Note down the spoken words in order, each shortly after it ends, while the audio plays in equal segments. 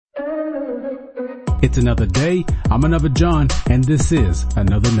It's another day. I'm another John, and this is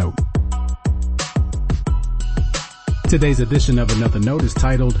Another Note. Today's edition of Another Note is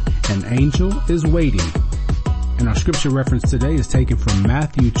titled, An Angel is Waiting. And our scripture reference today is taken from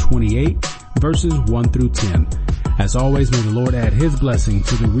Matthew 28, verses 1 through 10. As always, may the Lord add His blessing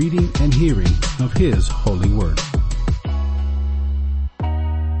to the reading and hearing of His holy word.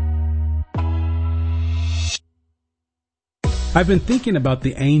 I've been thinking about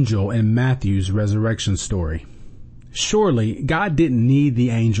the angel in Matthew's resurrection story. Surely, God didn't need the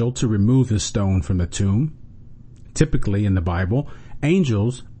angel to remove the stone from the tomb. Typically in the Bible,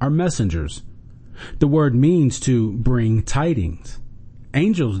 angels are messengers. The word means to bring tidings.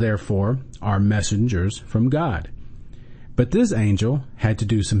 Angels, therefore, are messengers from God. But this angel had to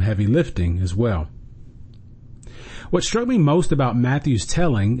do some heavy lifting as well. What struck me most about Matthew's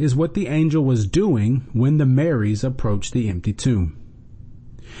telling is what the angel was doing when the Marys approached the empty tomb.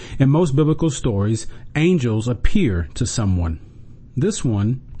 In most biblical stories, angels appear to someone. This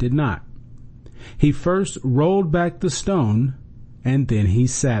one did not. He first rolled back the stone, and then he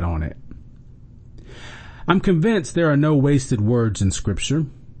sat on it. I'm convinced there are no wasted words in Scripture.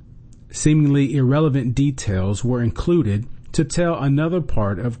 Seemingly irrelevant details were included to tell another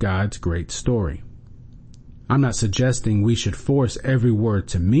part of God's great story. I'm not suggesting we should force every word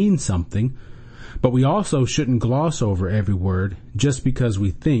to mean something, but we also shouldn't gloss over every word just because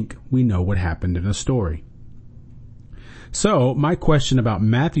we think we know what happened in a story. So, my question about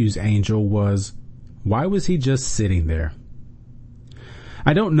Matthew's angel was, why was he just sitting there?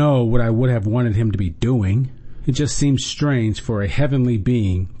 I don't know what I would have wanted him to be doing. It just seems strange for a heavenly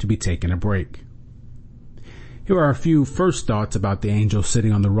being to be taking a break. Here are a few first thoughts about the angel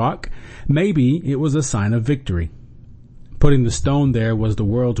sitting on the rock. Maybe it was a sign of victory. Putting the stone there was the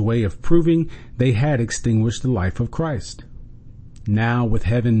world's way of proving they had extinguished the life of Christ. Now, with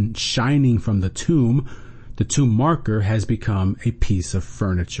heaven shining from the tomb marker has become a piece of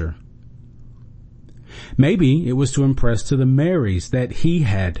furniture. Maybe it was to impress to the Marys that he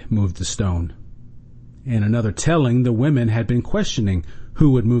had moved the stone. In another telling, the women had been questioning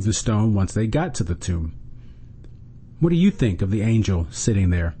who would move the stone once they got to the tomb. What do you think of the angel sitting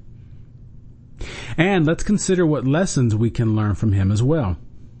there? And let's consider what lessons we can learn from him as well.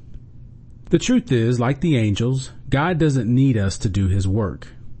 The truth is, like the angels, God doesn't need us to do his work.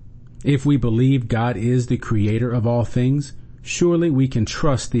 If we believe God is the creator of all things, surely we can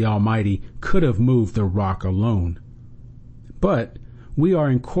trust the Almighty could have moved the rock alone. But we are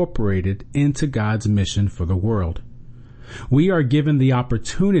incorporated into God's mission for the world. We are given the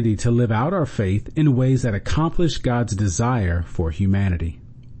opportunity to live out our faith in ways that accomplish God's desire for humanity.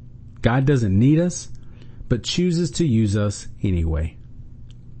 God doesn't need us, but chooses to use us anyway.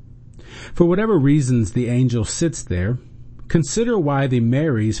 For whatever reasons the angel sits there, consider why the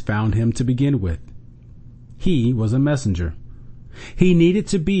Marys found him to begin with. He was a messenger. He needed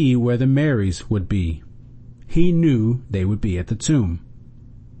to be where the Marys would be. He knew they would be at the tomb.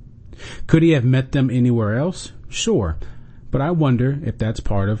 Could he have met them anywhere else? Sure, but I wonder if that's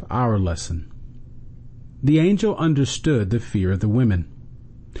part of our lesson. The angel understood the fear of the women,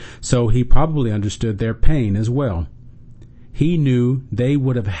 so he probably understood their pain as well. He knew they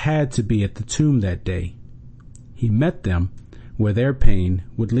would have had to be at the tomb that day. He met them where their pain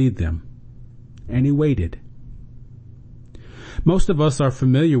would lead them, and he waited. Most of us are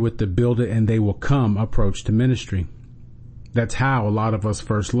familiar with the build it and they will come approach to ministry. That's how a lot of us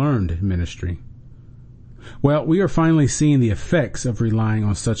first learned ministry. Well, we are finally seeing the effects of relying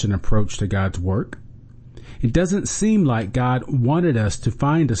on such an approach to God's work. It doesn't seem like God wanted us to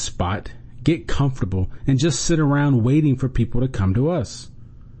find a spot, get comfortable, and just sit around waiting for people to come to us.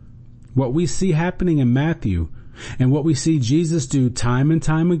 What we see happening in Matthew and what we see Jesus do time and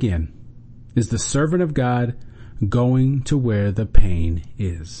time again is the servant of God going to where the pain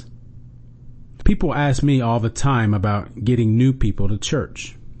is. People ask me all the time about getting new people to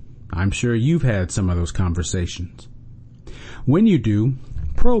church. I'm sure you've had some of those conversations. When you do,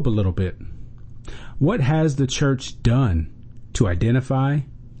 probe a little bit. What has the church done to identify,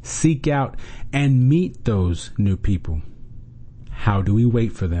 seek out, and meet those new people? How do we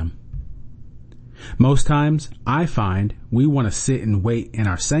wait for them? Most times, I find we want to sit and wait in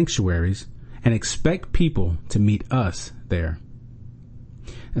our sanctuaries and expect people to meet us there.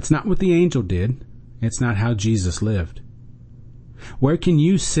 That's not what the angel did. It's not how Jesus lived. Where can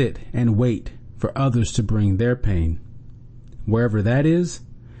you sit and wait for others to bring their pain? Wherever that is,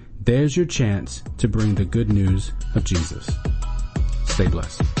 there's your chance to bring the good news of Jesus. Stay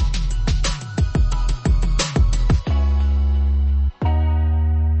blessed.